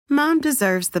Mom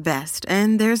deserves the best,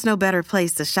 and there's no better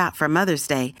place to shop for Mother's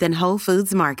Day than Whole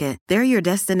Foods Market. They're your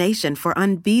destination for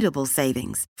unbeatable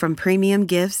savings, from premium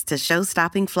gifts to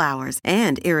show-stopping flowers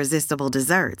and irresistible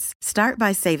desserts. Start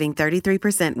by saving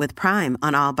 33% with Prime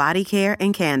on all body care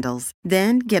and candles.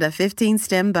 Then get a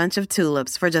 15-stem bunch of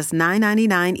tulips for just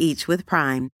 $9.99 each with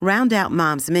Prime. Round out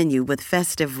Mom's menu with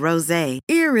festive rosé,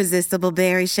 irresistible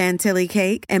berry chantilly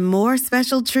cake, and more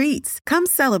special treats. Come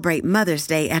celebrate Mother's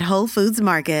Day at Whole Foods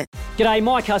Market. G'day,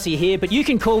 Mike Hussey here, but you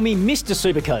can call me Mr.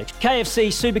 Supercoach. KFC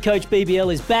Supercoach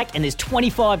BBL is back and there's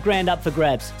 25 grand up for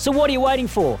grabs. So what are you waiting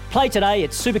for? Play today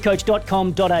at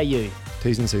supercoach.com.au.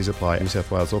 T's and C's apply. New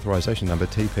South Wales authorisation number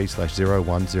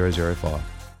TP/01005.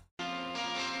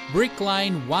 Brick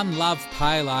Lane One Love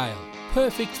Pale Ale.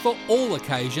 Perfect for all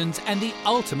occasions and the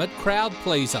ultimate crowd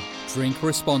pleaser. Drink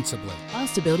responsibly.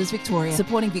 Master Builders Victoria,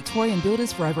 supporting Victorian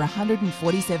builders for over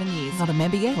 147 years. Not a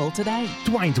member yet? Call today.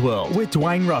 Dwayne's World with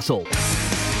Dwayne Russell.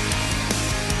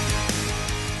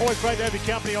 Always great to have your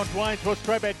company on Dwayne's World.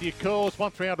 Straight back to your calls.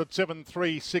 1300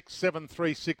 736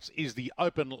 736 is the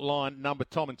open line number.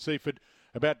 Tom and Seaford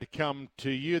about to come to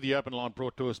you. The open line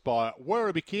brought to us by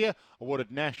Werribee Kia,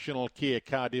 awarded National Kia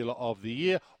Car Dealer of the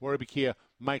Year. Werribee Kia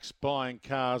makes buying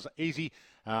cars easy.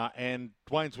 And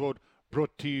Dwayne's World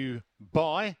brought to you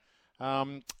by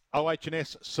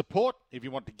OH&S Support. If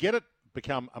you want to get it,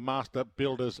 become a Master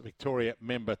Builders Victoria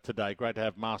member today. Great to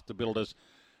have Master Builders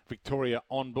Victoria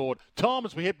on board. Tom,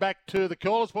 as we head back to the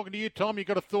callers, talking to you, Tom, you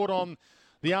got a thought on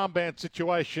the armband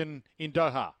situation in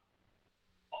Doha?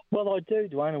 Well, I do,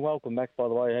 Dwayne, and welcome back, by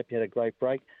the way. I hope you had a great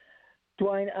break.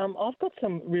 Dwayne, I've got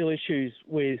some real issues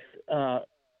with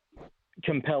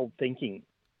compelled thinking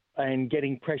and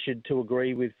getting pressured to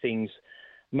agree with things,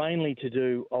 mainly to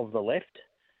do of the left.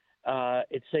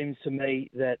 It seems to me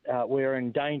that we're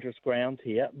in dangerous ground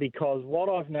here, because what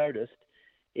I've noticed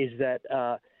is that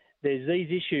there's these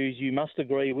issues you must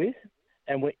agree with,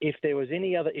 and if there was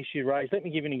any other issue raised, let me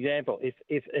give you an example.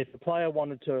 If a player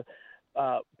wanted to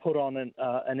put on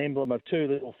an emblem of two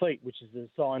little feet, which is a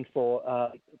sign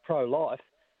for pro-life,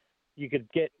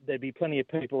 there'd be plenty of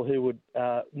people who would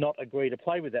not agree to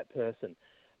play with that person.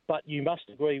 But you must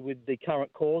agree with the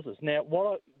current causes. Now,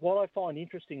 what I find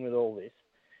interesting with all this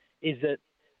is that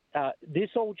this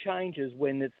all changes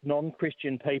when it's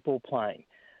non-Christian people playing.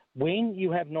 When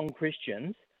you have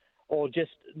non-Christians, or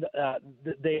just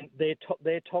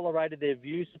they're tolerated, their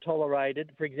views are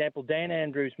tolerated. For example, Dan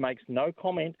Andrews makes no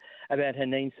comment about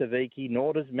Haneen Saviki,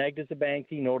 nor does Magda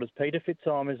Zabanski, nor does Peter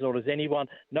Fitzsimons, nor does anyone.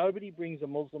 Nobody brings a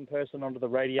Muslim person onto the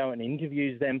radio and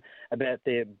interviews them about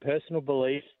their personal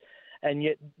beliefs. And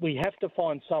yet we have to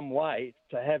find some way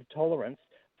to have tolerance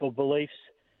for beliefs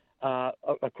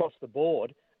across the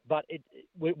board. But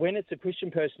when it's a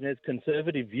Christian person who has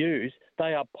conservative views,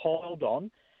 they are piled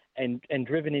on and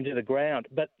driven into the ground.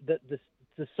 But the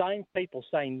same people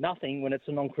say nothing when it's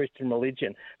a non-Christian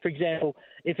religion. For example,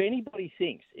 if anybody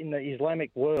thinks in the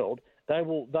Islamic world they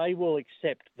will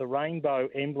accept the rainbow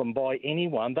emblem by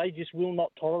anyone, they just will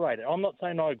not tolerate it. I'm not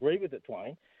saying I agree with it,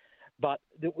 Dwayne, but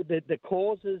the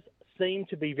causes seem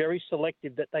to be very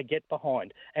selective that they get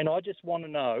behind. And I just want to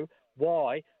know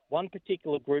why one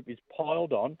particular group is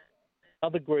piled on,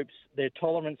 other groups, their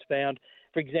tolerance found.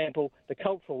 For example, the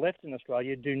cultural left in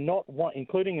Australia do not want,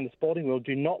 including in the sporting world,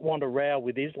 do not want a row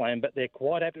with Islam, but they're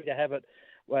quite happy to have it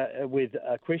with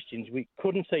Christians. We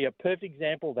couldn't see a perfect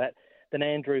example of that than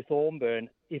Andrew Thornburn.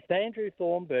 If Andrew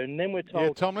Thornburn, then we're told.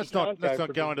 Yeah, Tom, let's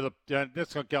not go into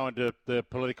the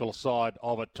political side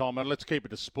of it, Tom, and let's keep it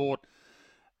to sport.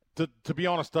 To be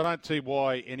honest, I don't see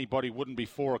why anybody wouldn't be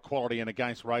for equality and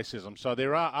against racism. So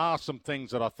there are some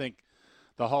things that I think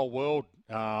the whole world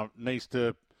needs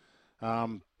to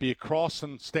be across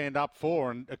and stand up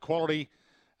for. And equality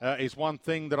is one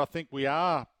thing that I think we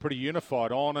are pretty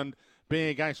unified on. And being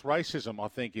against racism, I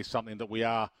think, is something that we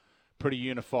are pretty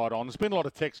unified on. There's been a lot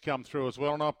of text come through as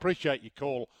well, and I appreciate your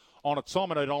call on it.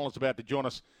 Simon O'Donnell's about to join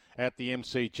us at the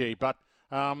MCG. But,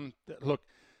 look,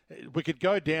 we could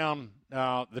go down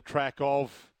the track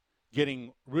of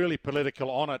getting really political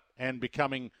on it and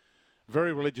becoming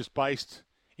very religious-based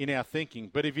in our thinking.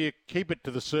 But if you keep it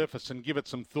to the surface and give it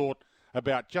some thought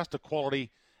about just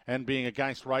equality and being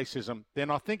against racism, then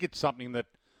I think it's something that,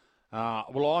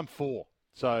 I'm for.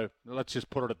 So let's just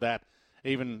put it at that,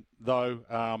 even though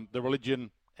the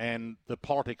religion and the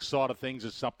politics side of things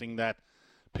is something that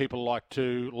people like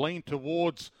to lean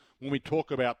towards when we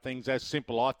talk about things as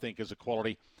simple, I think, as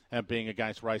equality and being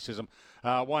against racism.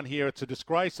 One here, it's a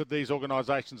disgrace that these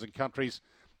organisations and countries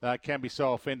can be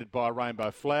so offended by a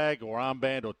rainbow flag or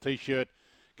armband or T-shirt.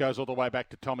 Goes all the way back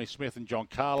to Tommy Smith and John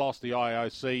Carlos. The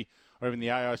IOC or even the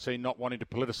AIC not wanting to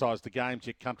politicise the games,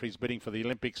 yet countries bidding for the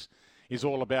Olympics is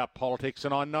all about politics.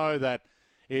 And I know that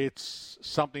it's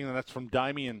something that's from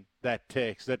Damien, that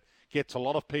text, that gets a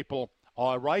lot of people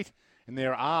irate, and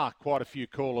there are quite a few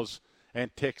callers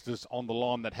and texters on the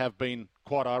line that have been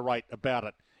quite irate about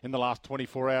it in the last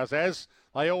 24 hours, as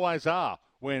they always are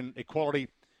when equality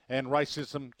and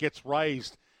racism gets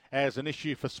raised as an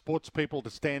issue for sports people to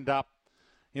stand up,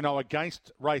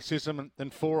 against racism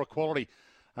and for equality.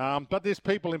 But there's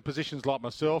people in positions like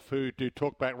myself who do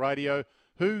talkback radio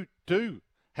who do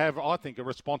have, I think, a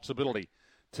responsibility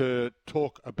to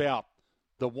talk about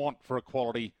the want for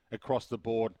equality across the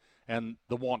board and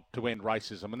the want to end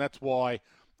racism. And that's why,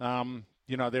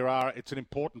 it's an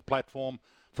important platform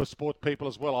for sport people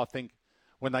as well, I think,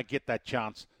 when they get that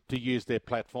chance to use their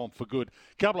platform for good.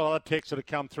 A couple of other texts that have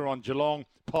come through on Geelong.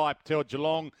 Pipe, tell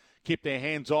Geelong, keep their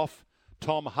hands off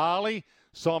Tom Harley.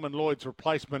 Simon Lloyd's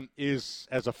replacement is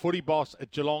as a footy boss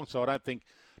at Geelong, so I don't think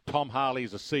Tom Harley,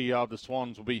 as the CEO of the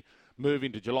Swans, will be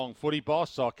moving to Geelong footy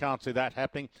boss, so I can't see that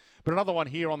happening. But another one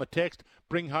here on the text,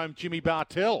 bring home Jimmy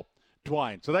Bartell,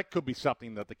 Dwayne. So that could be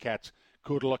something that the Cats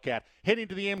could look at. Heading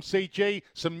to the MCG,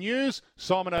 some news,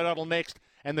 Simon O'Donnell next,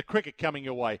 and the cricket coming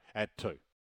your way at 2.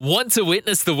 Want to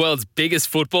witness the world's biggest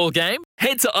football game?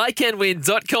 Head to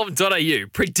iCanWin.com.au,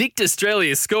 predict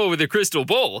Australia's score with a crystal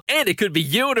ball, and it could be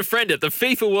you and a friend at the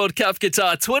FIFA World Cup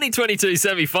Qatar 2022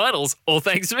 semi-finals, all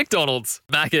thanks to McDonald's.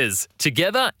 Maccas,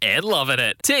 together and loving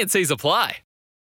it. TNCs apply.